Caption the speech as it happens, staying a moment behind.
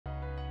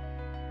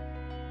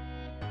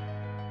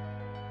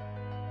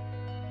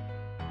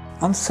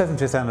On the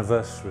 70th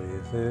anniversary,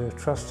 the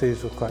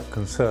trustees were quite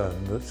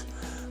concerned that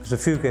as a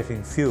few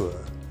getting fewer,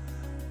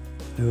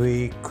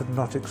 we could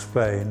not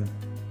explain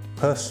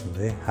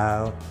personally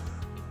how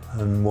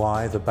and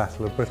why the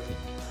Battle of Britain.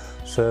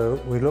 So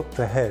we looked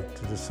ahead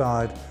to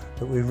decide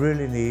that we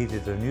really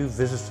needed a new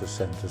visitor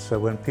centre, so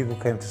when people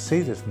came to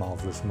see this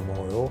marvellous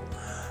memorial,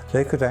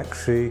 they could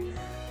actually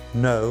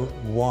know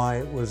why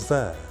it was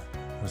there.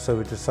 And so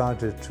we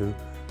decided to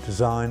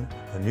design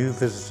a new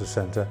visitor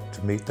centre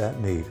to meet that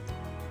need.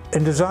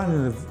 In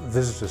designing the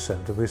visitor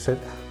centre, we said,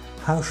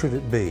 how should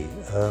it be?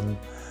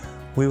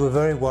 We were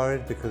very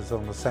worried because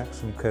on the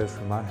Saxon coast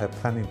we might have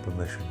planning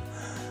permission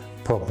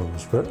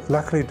problems, but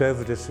luckily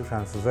Dover District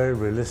Council was very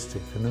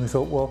realistic, and then we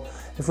thought, well,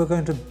 if we're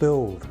going to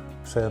build,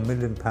 say, £1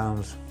 million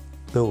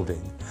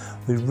building,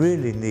 we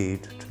really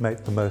need to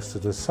make the most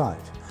of the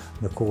site.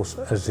 And of course,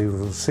 as you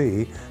will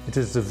see, it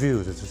is the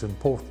view that is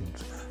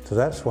important. So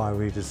that's why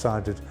we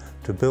decided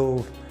to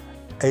build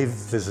a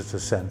visitor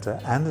centre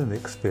and an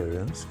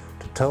experience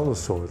to tell the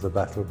story of the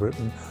Battle of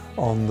Britain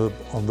on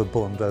the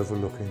bund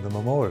overlooking the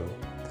memorial.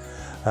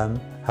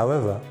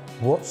 However,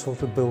 what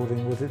sort of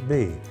building would it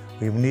be?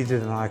 We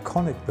needed an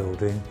iconic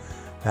building,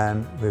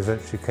 and we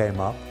eventually came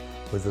up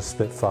with the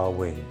Spitfire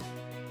wing.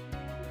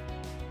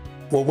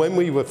 Well, when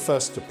we were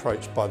first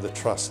approached by the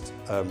Trust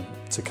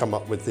to come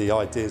up with the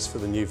ideas for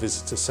the new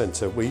visitor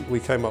centre,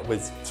 we came up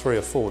with 3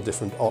 or 4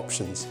 different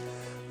options,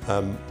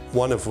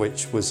 one of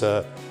which was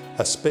a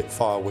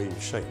Spitfire wing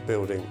shaped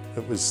building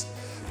that was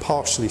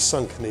partially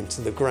sunken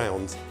into the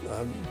ground,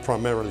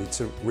 primarily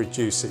to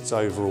reduce its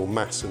overall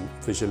mass and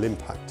visual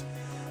impact.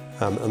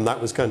 And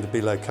that was going to be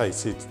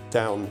located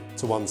down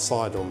to one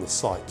side on the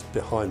site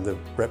behind the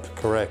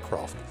replica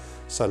aircraft,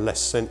 so less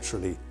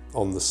centrally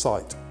on the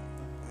site.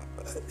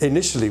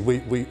 Initially,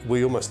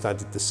 we almost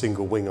added the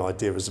single wing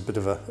idea as a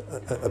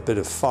bit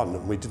of fun,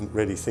 and we didn't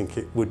really think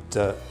it would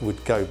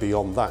go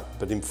beyond that.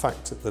 But in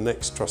fact, at the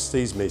next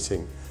trustees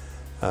meeting,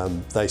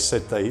 they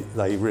said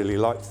they really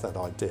liked that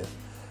idea,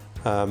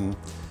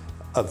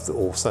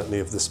 or certainly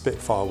of the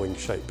Spitfire wing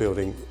shaped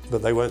building,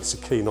 but they weren't so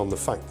keen on the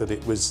fact that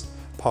it was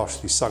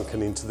partially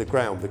sunken into the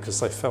ground, because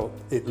they felt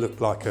it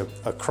looked like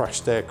a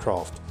crashed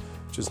aircraft,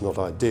 which is not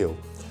ideal,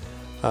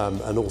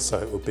 and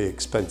also it would be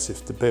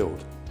expensive to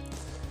build.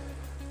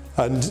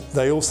 And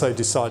they also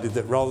decided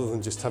that rather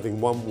than just having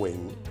one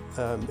wing,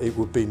 it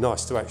would be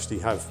nice to actually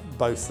have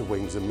both the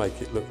wings and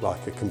make it look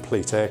like a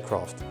complete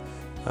aircraft,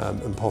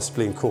 and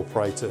possibly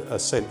incorporate a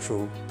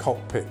central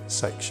cockpit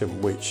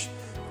section which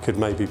could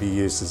maybe be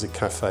used as a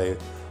cafe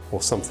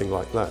or something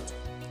like that.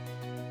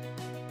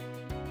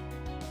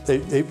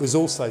 It was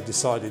also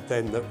decided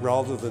then that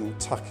rather than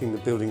tucking the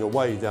building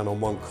away down on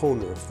one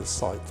corner of the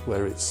site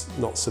where it's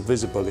not so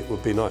visible, it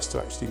would be nice to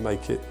actually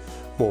make it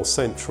more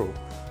central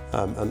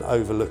and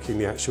overlooking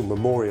the actual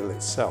memorial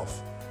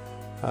itself,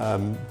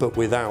 but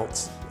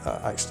without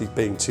actually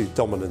being too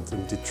dominant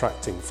and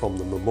detracting from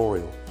the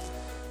memorial.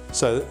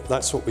 So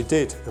that's what we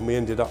did, and we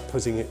ended up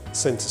putting it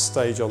centre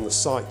stage on the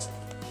site.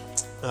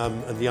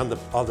 And the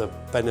other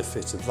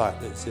benefit of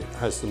that is it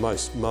has the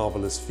most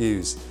marvellous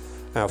views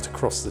out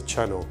across the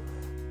channel.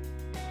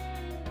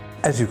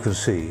 As you can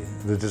see,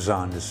 the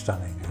design is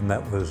stunning, and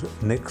that was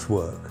Nick's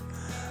work.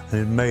 An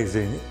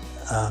amazing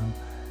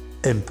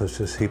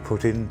impetus he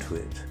put into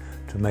it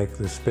to make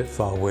the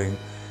Spitfire wing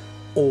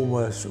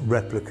almost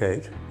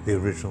replicate the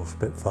original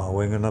Spitfire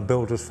wing, and our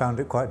builders found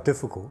it quite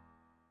difficult.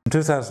 In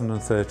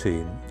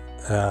 2013,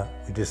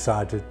 we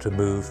decided to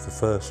move the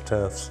first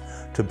turfs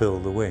to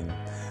build the wing.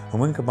 And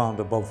Wing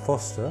Commander Bob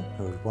Foster,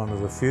 who was one of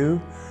the few,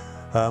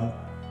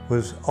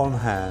 was on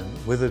hand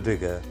with a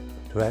digger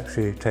to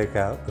actually take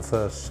out the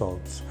first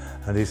sods.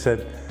 And he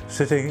said,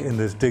 sitting in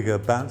this digger,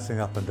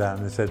 bouncing up and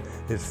down, he said,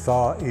 it's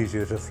far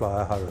easier to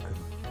fly a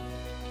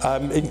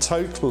Hurricane. In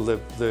total,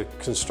 the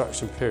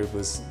construction period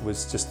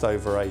was just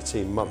over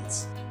 18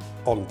 months.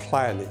 On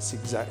plan, it's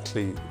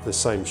exactly the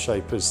same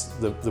shape as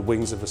the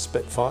wings of a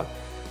Spitfire.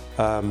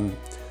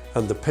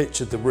 And the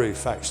pitch of the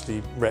roof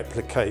actually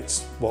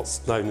replicates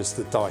what's known as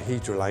the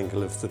dihedral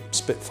angle of the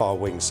Spitfire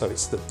wing, so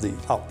it's the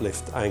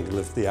uplift angle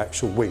of the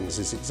actual wings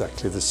is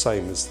exactly the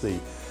same as the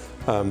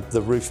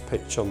roof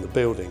pitch on the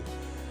building.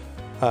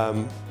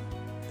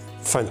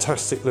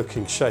 Fantastic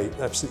looking shape,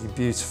 absolutely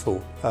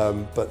beautiful,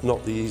 but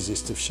not the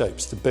easiest of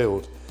shapes to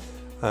build.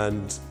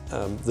 And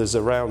there's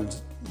around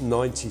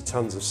 90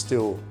 tonnes of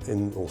steel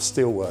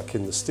steelwork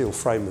in the steel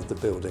frame of the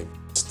building.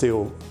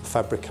 Steel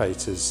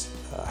fabricators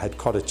had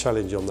quite a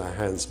challenge on their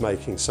hands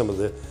making some of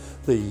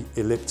the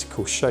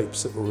elliptical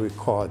shapes that were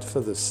required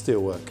for the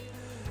steelwork.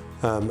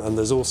 And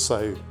there's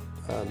also,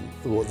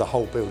 the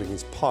whole building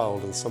is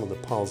piled, and some of the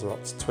piles are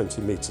up to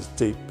 20 metres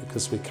deep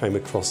because we came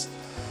across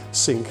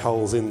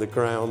sinkholes in the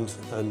ground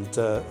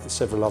and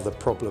several other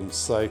problems.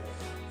 So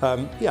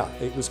yeah,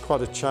 it was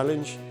quite a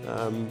challenge.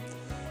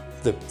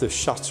 The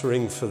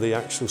shuttering for the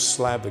actual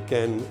slab,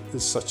 again,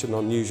 is such an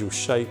unusual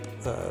shape.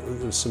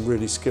 There was some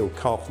really skilled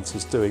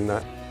carpenters doing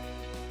that.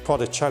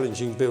 Quite a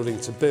challenging building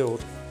to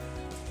build,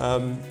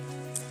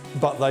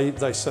 but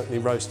they certainly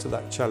rose to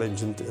that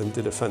challenge and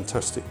did a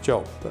fantastic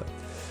job. But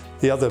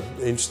The other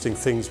interesting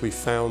things we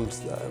found,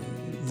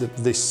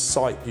 this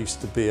site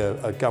used to be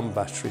a gun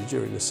battery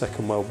during the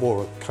Second World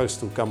War, a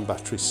coastal gun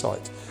battery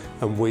site,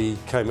 and we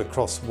came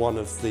across one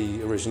of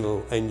the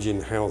original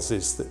engine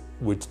houses that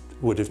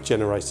would have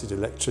generated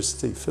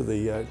electricity for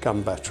the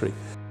gun battery.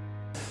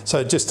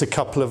 So just a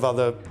couple of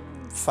other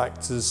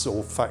factors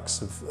or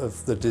facts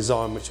of the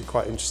design which are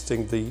quite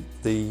interesting.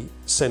 The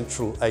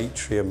central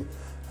atrium,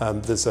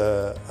 there's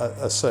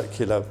a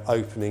circular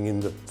opening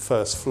in the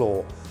first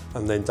floor,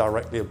 and then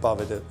directly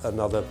above it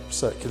another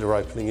circular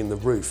opening in the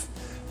roof.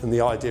 And the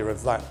idea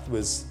of that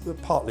was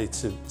partly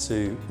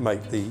to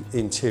make the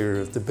interior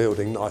of the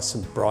building nice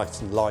and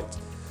bright and light,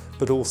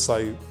 but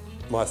also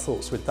my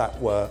thoughts with that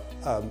were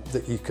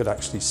that you could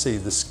actually see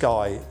the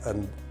sky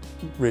and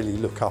really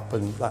look up,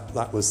 and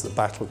that was the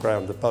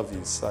battleground above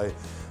you. So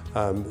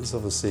it's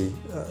obviously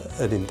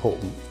an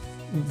important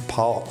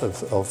part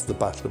of the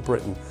Battle of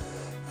Britain.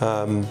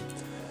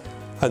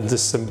 And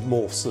there's some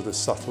more sort of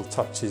subtle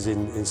touches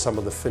in some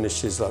of the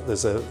finishes, like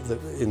there's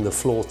in the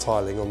floor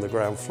tiling on the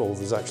ground floor,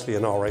 there's actually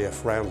an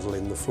RAF roundel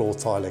in the floor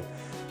tiling,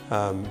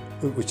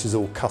 which is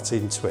all cut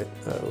into it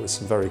with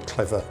some very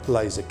clever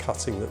laser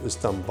cutting that was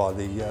done by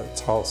the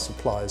tile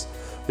suppliers.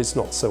 It's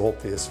not so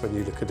obvious when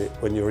you look at it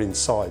when you're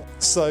inside.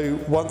 So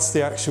once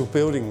the actual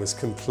building was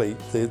complete,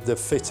 the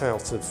fit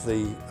out of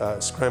the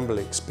scramble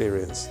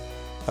experience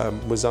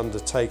was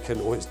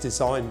undertaken, or it's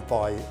designed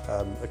by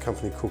a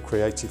company called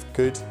Creative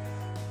Good.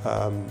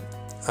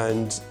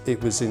 And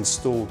it was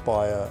installed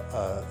by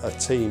a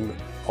team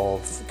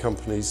of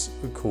companies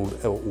called,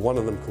 one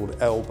of them called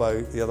Elbow,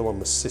 the other one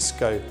was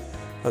Cisco,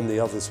 and the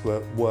others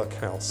were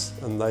Workhouse.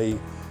 And they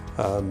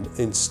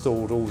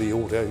installed all the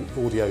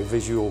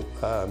audio-visual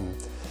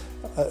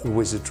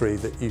wizardry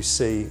that you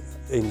see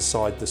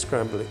inside the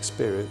scramble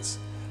experience.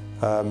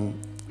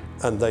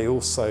 And they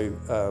also,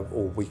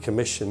 or we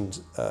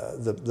commissioned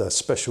the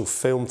special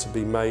film to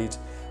be made,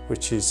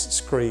 which is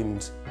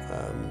screened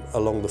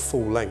along the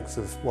full length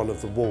of one of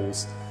the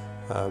walls,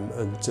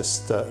 and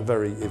just a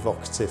very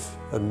evocative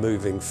and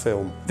moving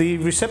film. The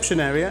reception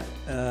area,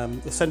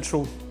 the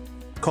central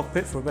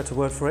cockpit, for a better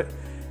word for it,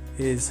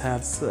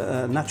 has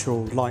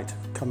natural light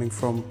coming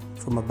from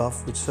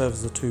above, which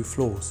serves the two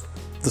floors.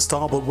 The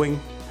starboard wing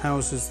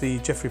houses the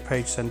Geoffrey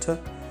Page Centre,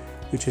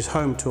 which is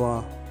home to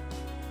our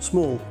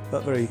small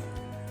but very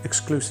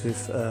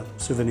exclusive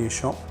souvenir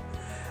shop,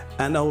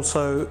 and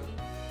also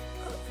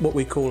what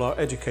we call our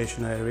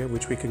education area,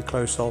 which we can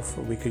close off.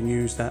 We can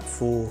use that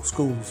for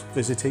schools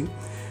visiting.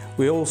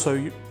 We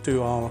also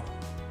do our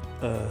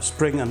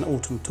spring and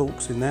autumn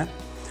talks in there,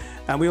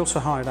 and we also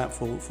hire that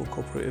for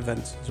corporate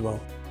events as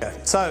well.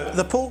 So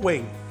the port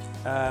wing,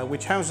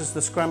 which houses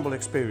the Scramble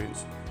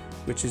experience,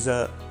 which is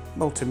a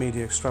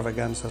multimedia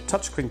extravaganza,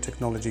 touchscreen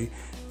technology,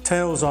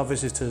 tells our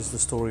visitors the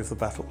story of the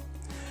battle.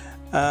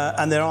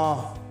 And there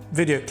are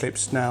video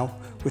clips now,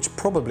 which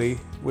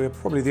we're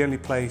probably the only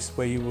place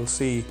where you will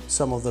see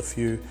some of the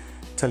few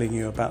telling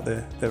you about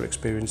their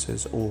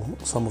experiences or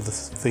some of the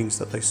things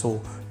that they saw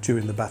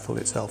during the battle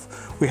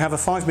itself. We have a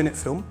 5-minute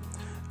film,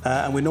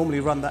 and we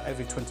normally run that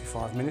every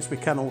 25 minutes. We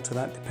can alter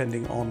that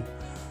depending on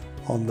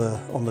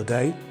the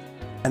day,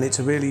 and it's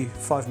a really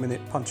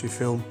 5-minute punchy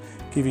film,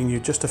 giving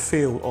you just a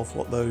feel of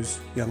what those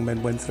young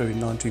men went through in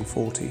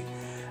 1940.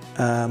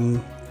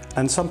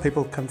 And some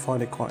people can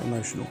find it quite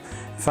emotional.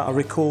 In fact, I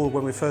recall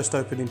when we first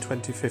opened in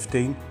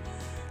 2015,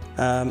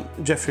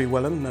 Geoffrey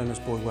Wellham, known as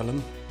Boy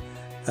Wellham,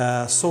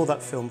 saw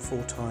that film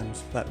 4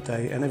 times that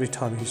day, and every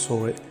time he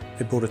saw it,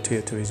 it brought a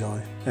tear to his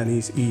eye. And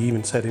he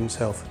even said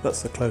himself,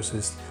 that's the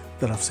closest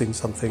that I've seen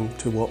something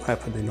to what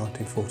happened in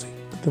 1940.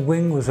 The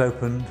wing was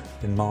opened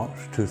in March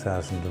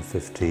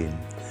 2015,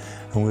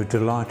 and we're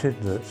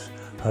delighted that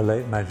Her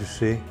late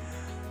Majesty,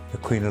 the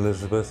Queen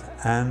Elizabeth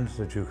and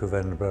the Duke of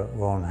Edinburgh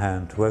were on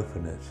hand to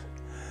open it.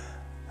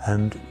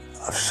 And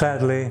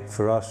sadly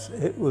for us,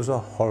 it was a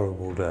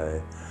horrible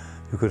day.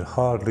 You could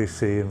hardly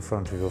see in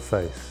front of your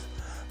face.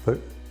 But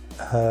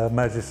Her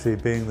Majesty,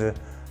 being the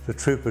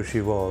trooper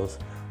she was,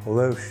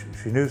 although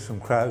she knew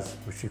some crowds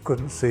which she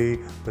couldn't see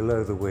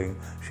below the wing,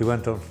 she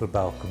went onto the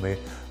balcony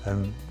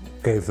and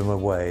gave them a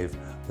wave,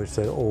 which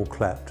they all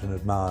clapped and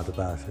admired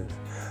about it.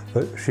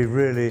 But she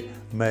really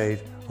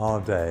made our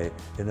day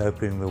in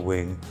opening the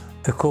wing.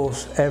 Of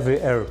course, every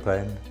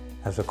aeroplane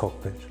has a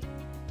cockpit.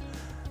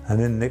 And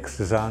in Nick's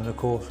design, of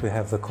course, we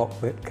have the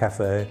cockpit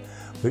cafe,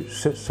 which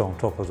sits on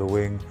top of the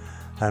wing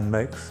and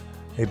makes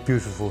a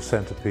beautiful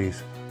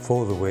centerpiece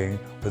for the wing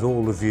with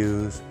all the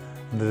views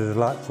and a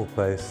delightful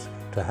place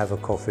to have a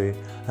coffee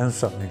and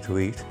something to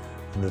eat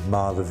and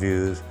admire the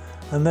views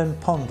and then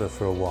ponder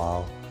for a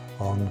while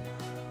on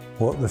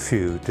what the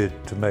few did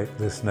to make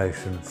this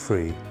nation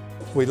free.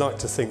 We like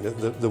to think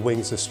that the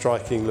wing's a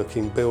striking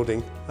looking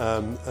building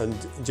and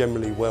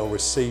generally well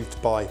received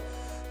by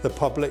the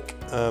public,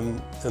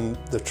 and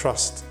the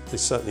Trust is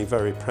certainly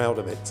very proud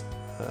of it,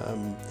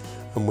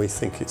 and we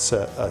think it's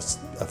a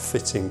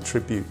fitting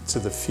tribute to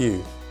the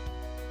few.